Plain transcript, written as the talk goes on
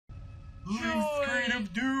Screen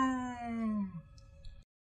of doom.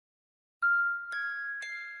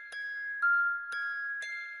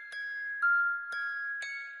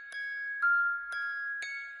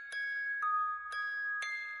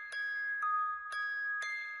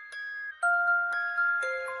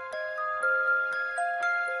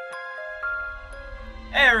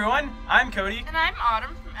 Hey everyone, I'm Cody. And I'm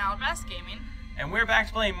Autumn from Alavas Gaming. And we're back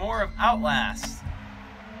to play more of Outlast.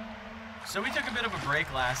 So we took a bit of a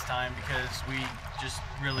break last time because we just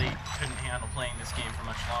really couldn't handle playing this game for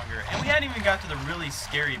much longer. And we hadn't even got to the really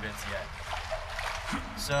scary bits yet.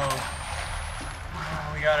 So,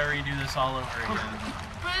 we gotta redo this all over again.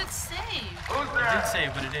 But it's saved. It did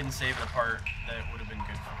save, but it didn't save the part that would have been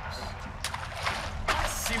good for us.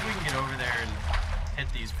 Let's see if we can get over there and hit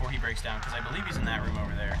these before he breaks down, because I believe he's in that room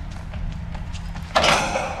over there.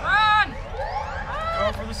 Run!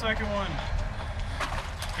 Go for the second one.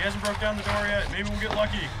 He hasn't broke down the door yet. Maybe we'll get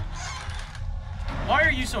lucky. Why are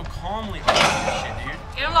you so calmly opening this shit, dude?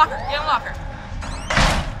 Get a locker, get a locker.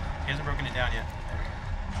 He hasn't broken it down yet.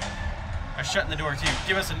 I'm shutting the door too.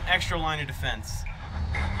 Give us an extra line of defense.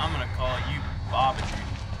 I'm gonna call you Babadoo.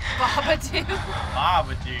 Babadoo?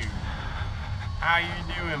 Babadoo. How you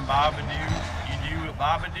doing, Babadoo? You do it,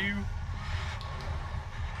 Babadoo?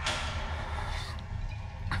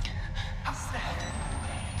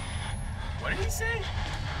 What did he say?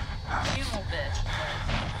 You little bitch.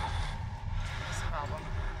 That's the problem.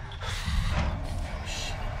 Oh,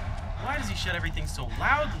 shit. Why does he shut everything so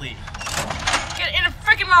loudly? Get in a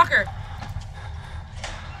freaking locker!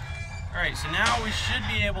 Alright, so now we should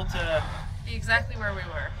be able to... Be exactly where we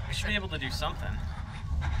were. We should be able to do something.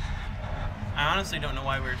 I honestly don't know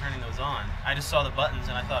why we were turning those on. I just saw the buttons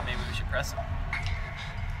and I thought maybe we should press them.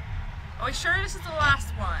 Are we sure this is the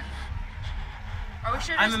last one? Are we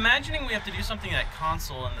sure I'm imagining we have to do something at that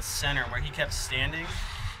console in the center where he kept standing.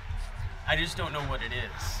 I just don't know what it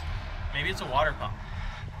is. Maybe it's a water pump.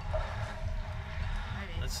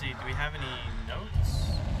 Maybe. Let's see, do we have any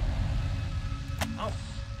notes? Oh,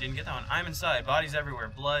 didn't get that one. I'm inside. Bodies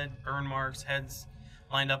everywhere. Blood, burn marks, heads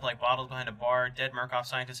lined up like bottles behind a bar. Dead Murkoff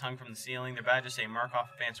scientists hung from the ceiling. Their badges say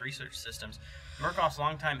Murkoff Advanced Research Systems. Murkoff's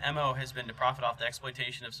longtime MO has been to profit off the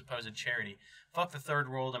exploitation of supposed charity. Fuck the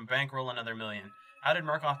third world and bankroll another million. How did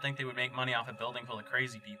Murkoff think they would make money off a building full of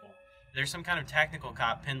crazy people? There's some kind of technical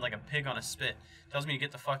cop pinned like a pig on a spit. Tells me to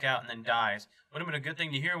get the fuck out and then dies. Would have been a good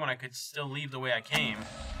thing to hear when I could still leave the way I came.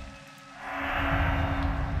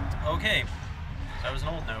 Okay. So that was an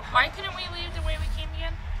old note. Why couldn't we leave the way we came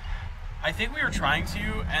again? I think we were trying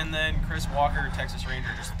to, and then Chris Walker, Texas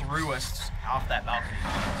Ranger, just threw us off that balcony.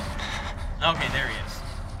 Okay, there he is.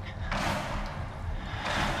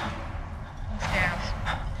 Yeah.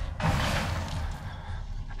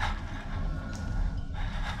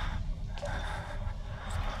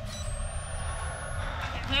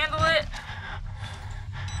 Handle it.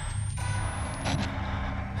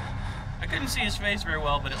 I couldn't see his face very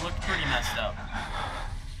well, but it looked pretty messed up.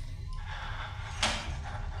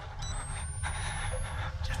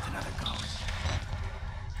 Just another ghost.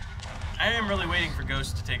 I am really waiting for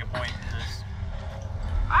Ghost to take a point in this.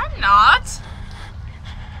 I'm not.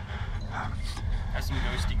 Have some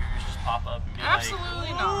ghosty goos just pop up and be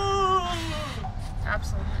Absolutely like, not.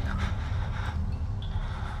 Absolutely not.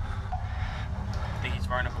 Think he's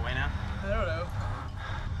far enough away now? I don't know.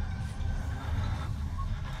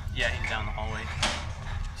 Yeah, he's down the hallway.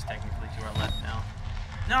 He's technically to our left now.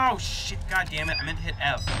 No, shit, god damn it, I meant to hit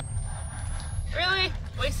F. Really?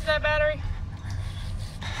 Wasted that battery?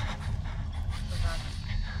 Oh god.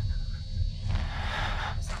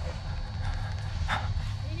 That's not good.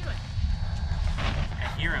 What are you doing?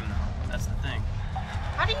 I hear him though, that's the thing.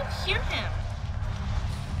 How do you hear him?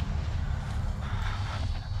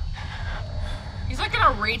 He's like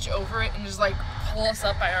gonna reach over it and just like pull us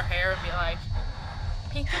up by our hair and be like,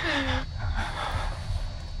 peekaboo.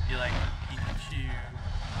 Be like, Pikachu.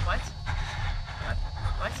 What? What?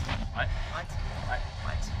 What? What? What? What?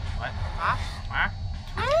 What? What? Huh?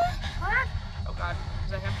 What? Oh god,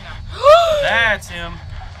 is that him? No. That's him.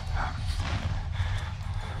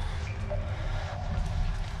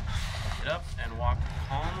 Get up and walk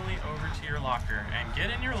calmly over to your locker and get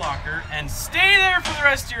in your locker and stay there for the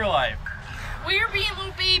rest of your life. We're being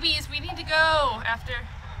little babies. We need to go after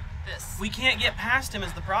this. We can't get past him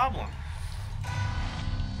is the problem.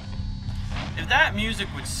 If that music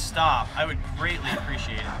would stop, I would greatly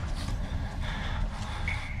appreciate it.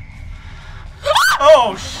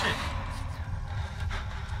 Oh, shit.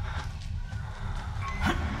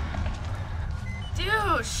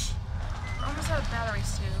 Douche. We're almost out of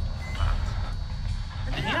batteries, too.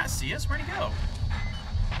 Did he not see us? Where'd he go?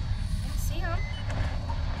 I didn't see him.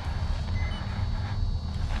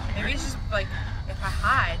 like, if I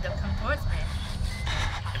hide, they'll come towards me.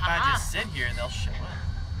 If I just sit here, they'll show up.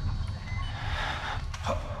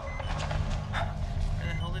 Where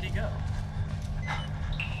the hell did he go?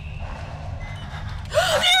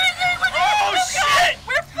 Oh shit!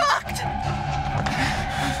 We're fucked!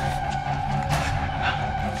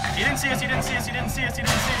 He didn't see us, he didn't see us, he didn't see us, he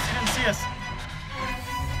didn't see us, he didn't see us.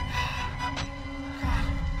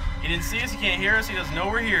 He didn't see us, he can't hear us, he doesn't know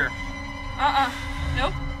we're here.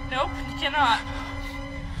 Nope. Nope, you cannot.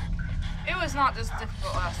 It was not this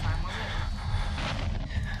difficult last time, was it?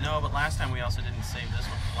 No, but last time we also didn't save this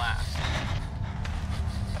one for last.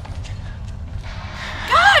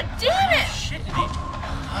 God damn it! Shit, dude.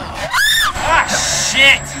 Ah,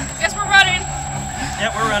 shit! Guess we're running.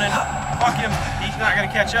 Yep, we're running. Fuck him. He's not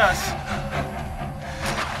gonna catch us.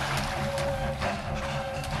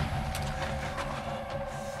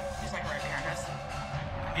 He's like right behind us.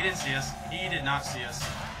 He didn't see us. He did not see us.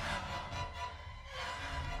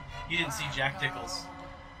 He didn't see Jack Dickles.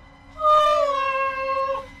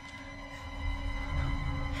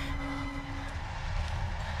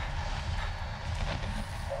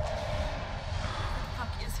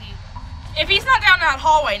 If he's not down that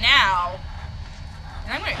hallway now,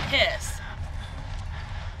 then I'm gonna piss.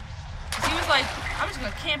 Cause he was like, I'm just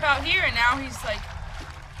gonna camp out here, and now he's like,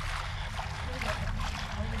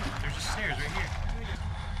 there's just stairs right here.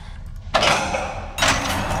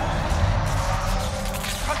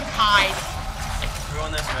 fucking hide. We're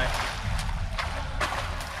going this way.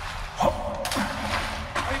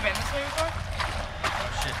 Have we been this way before? Oh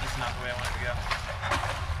shit, this is not the way I wanted to go.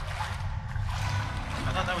 I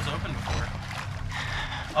thought that was open before.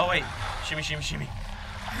 Oh wait, shimmy, shimmy, shimmy.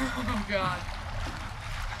 Oh god.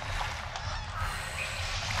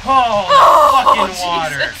 Oh, fucking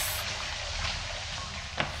water. Jesus.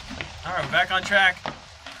 Alright, we're back on track.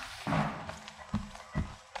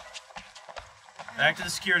 Back to the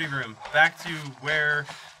security room. Back to where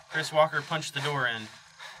Chris Walker punched the door in.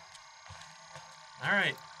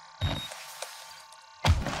 Alright.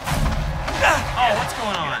 Oh, what's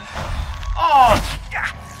going on? Oh!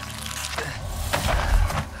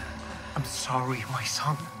 I'm sorry, my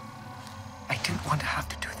son. I didn't want to have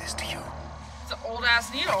to do this to you. It's an old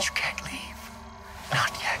ass needle. But you can't leave.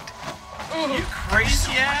 Not yet. You Ooh. crazy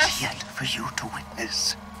So ass! much yet for you to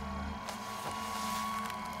witness.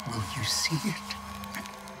 Will you see it?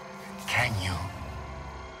 Can you?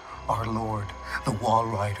 Our Lord, the Wall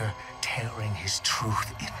Rider, tearing his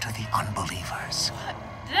truth into the unbelievers. What?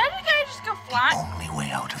 Did that guy just go flat? Only way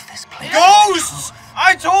out of this place. Ghosts!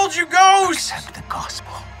 I told you ghosts! Accept the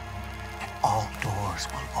gospel, and all doors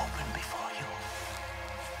will open before you.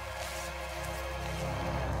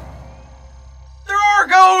 There are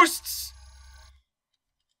ghosts!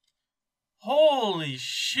 Holy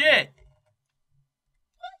shit!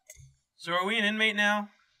 So are we an inmate now?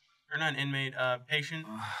 Or not an inmate, patient?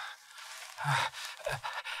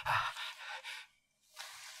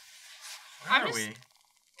 Where are we?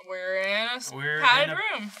 We're in a We're padded in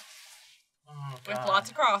a- room Oh, with God. lots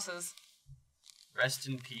of crosses. Rest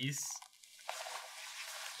in peace.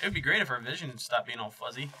 It would be great if our vision stopped being all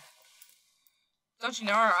fuzzy. Don't you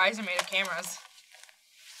know our eyes are made of cameras?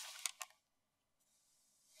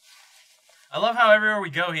 I love how everywhere we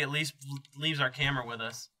go, he at least leaves our camera with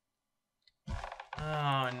us.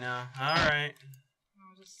 Oh, no. Alright.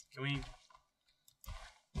 Can we...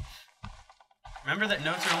 Remember that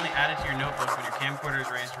notes are only added to your notebook when your camcorder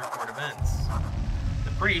is raised to record events.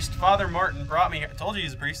 The priest, Father Martin, brought me here. I told you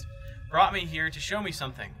he's a priest. Brought me here to show me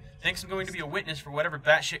something. Thinks I'm going to be a witness for whatever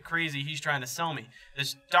batshit crazy he's trying to sell me.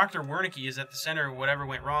 This Dr. Wernicke is at the center of whatever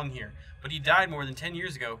went wrong here. But he died more than 10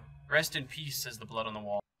 years ago. Rest in peace, says the blood on the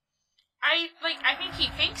wall. I think he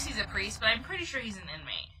thinks he's a priest, but I'm pretty sure he's an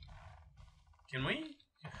inmate. Can we?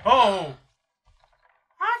 Oh!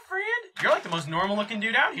 Hi, friend! You're like the most normal looking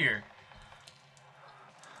dude out here.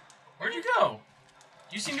 Where'd you go?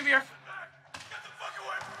 You seem to be our... Get the fuck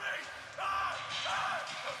away from me!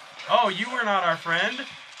 Oh, you were not our friend?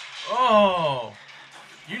 Oh!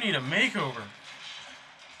 You need a makeover.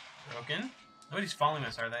 Broken? Nobody's following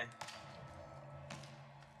us, are they?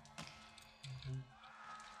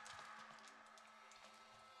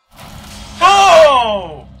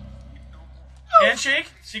 Oh! Handshake?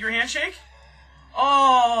 Secret handshake?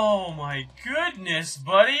 Oh my goodness,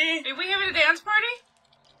 buddy! Did we have a dance party?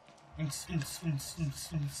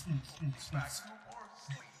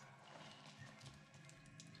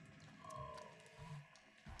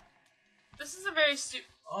 This is a very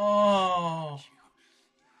Oh.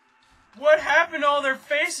 What happened to all their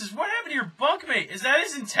faces? What happened to your bunkmate? Is that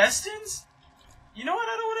his intestines? You know what?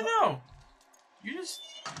 I don't want to know.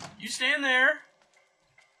 You stand there.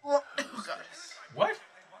 Oh god. What?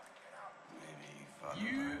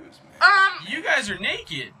 You guys are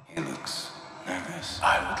naked. He looks nervous.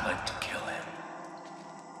 I would like to kill him.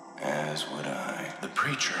 As would I. The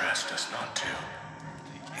preacher asked us not to.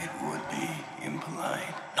 It would be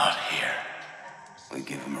impolite. Not here. We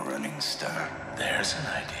give him a running start. There's an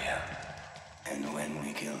idea. And when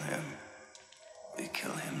we kill him, we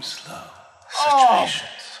kill him slow. Such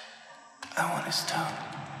patience. I want his tongue.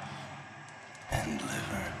 And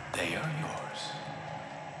liver. They are yours.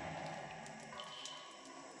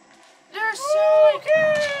 They're so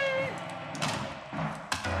okay.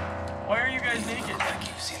 Why are you guys naked? Like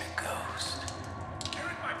you've seen a ghost.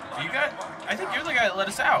 You got? I think you're the guy that let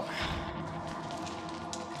us out.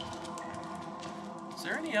 Is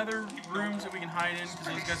there any other rooms that we can hide in? Because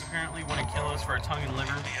those guys apparently want to kill us for our tongue and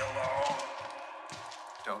liver.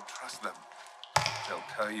 Don't trust them. They'll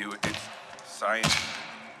tell you it's science.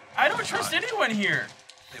 I don't trust anyone here.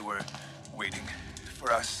 They were waiting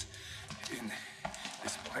for us in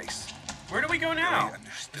this place. Where do we go now? They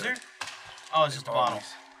understood. Is there? Oh, it's just a bottle.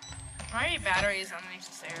 Why are any batteries underneath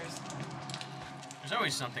the stairs? There's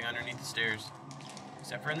always something underneath the stairs.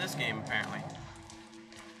 Except for in this game, apparently.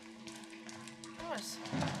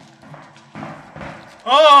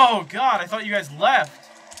 Oh, God, I thought you guys left.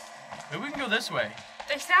 Maybe we can go this way.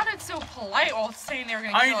 They sounded so polite while saying they were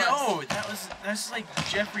gonna kill us. I know! That's like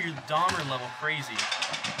Jeffrey Dahmer level crazy.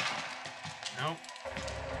 Nope.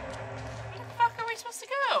 Where the fuck are we supposed to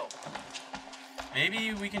go?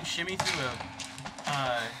 Maybe we can shimmy through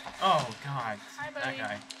a... oh, God. Hi, buddy. That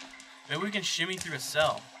guy. Maybe we can shimmy through a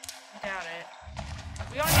cell. I doubt it.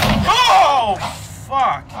 We don't need to... Oh!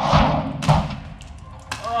 Fuck!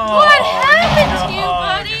 Oh, What happened to you, no.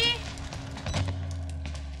 buddy?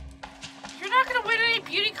 You're not gonna win any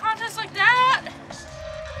beauty contests like that?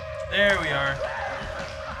 There we are.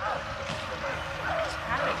 What's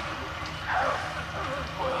happening?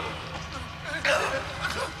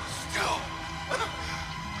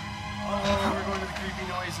 Oh, we're going to the creepy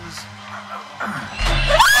noises.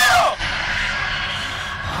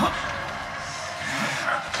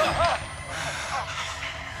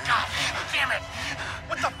 God damn it!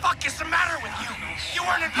 What the fuck is the matter with you? You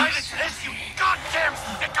weren't invited to this, you goddamn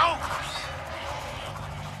sicko!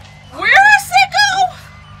 We're a sicko?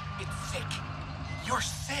 It's sick. You're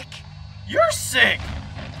sick. You're sick!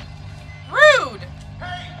 Rude!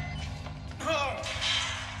 Hey! Oh!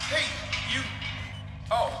 Hey, you...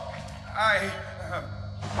 Oh, I...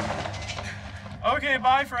 Okay,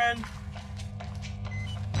 bye, friend.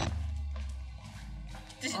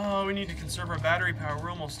 Oh, we need to conserve our battery power. We're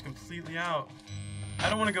almost completely out. I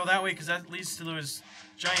don't want to go that way because that leads to those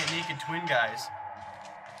giant naked twin guys.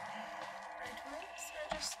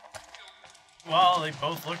 Well, they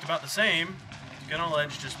both looked about the same. Get on a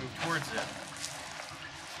ledge, just move towards it.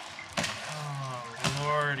 Oh,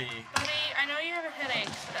 lordy. Buddy, I know you have a headache,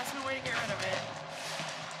 but that's no way to get rid of it.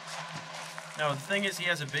 No, the thing is, he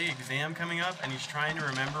has a big exam coming up, and he's trying to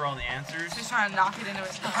remember all the answers. He's trying to knock it into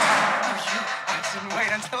his head. I didn't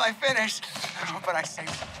wait until I finished, but I saved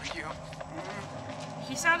it for you.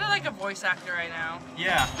 He sounded like a voice actor right now.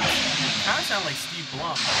 Yeah. Kind of sound like Steve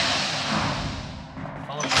Blum.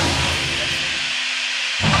 Follow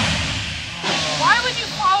Why would you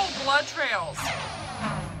follow blood trails?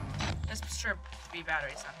 There's sure to be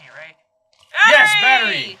batteries on here, right? Yes, Hey!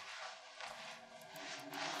 battery!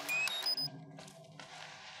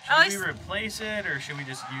 At Should least- we replace it, or should we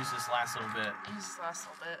just use this last little bit? Use this last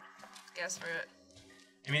little bit. Guess for it.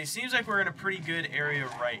 I mean, it seems like we're in a pretty good area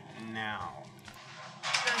right now.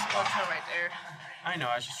 There's a blood trail right there. I know,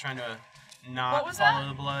 I was just trying to What not was follow that?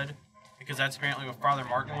 the blood. Because that's apparently where Father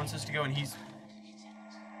Martin wants us to go, and he's...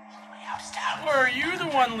 Or are you the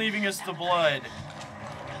one leaving us the blood?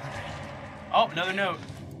 Oh, another note.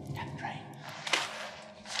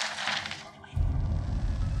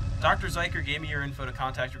 Dr. Zeiker gave me your info to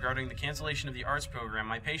contact regarding the cancellation of the arts program.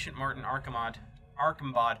 My patient, Martin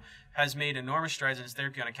Archambaud, has made enormous strides in his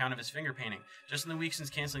therapy on account of his finger painting. Just in the week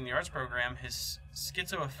since canceling the arts program, his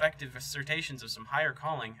schizoaffective assertions of some higher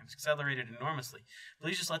calling have accelerated enormously.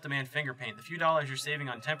 Please just let the man finger paint. The few dollars you're saving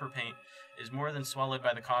on temper paint is more than swallowed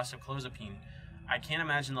by the cost of clozapine. I can't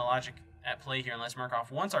imagine the logic at play here unless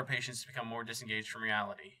Markov wants our patients to become more disengaged from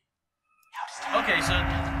reality. Okay, so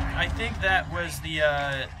I think that was the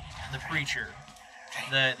preacher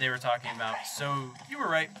that they were talking about. So you were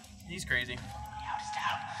right. He's crazy.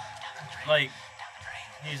 Like,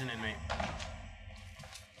 he's an inmate.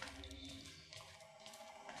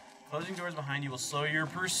 Closing doors behind you will slow your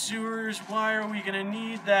pursuers. Why are we gonna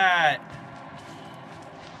need that?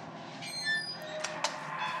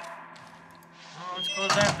 Oh, let's close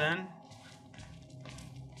that then.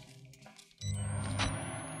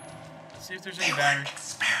 See if there's any batteries.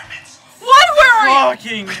 Experiments. What? Where are you?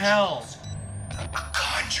 Fucking hell. A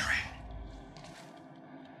conjuring.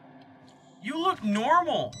 You look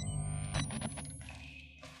normal.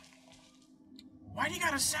 Why do you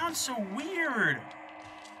gotta sound so weird?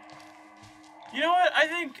 You know what? I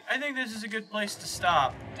think this is a good place to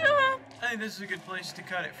stop. I think this is a good place to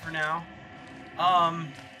cut it for now.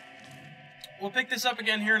 We'll pick this up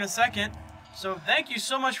again here in a second. So thank you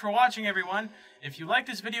so much for watching, everyone. If you like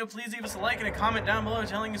this video, please leave us a like and a comment down below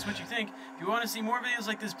telling us what you think. If you want to see more videos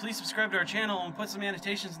like this, please subscribe to our channel and put some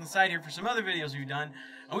annotations on the side here for some other videos we've done.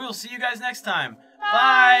 And we will see you guys next time.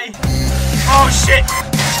 Bye! Oh, shit!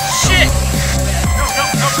 Shit! No, no,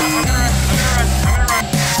 no, no. I'm gonna run.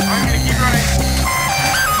 I'm gonna keep running.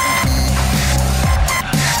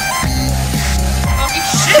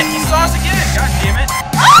 Shit! He saw us again! God damn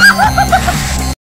it!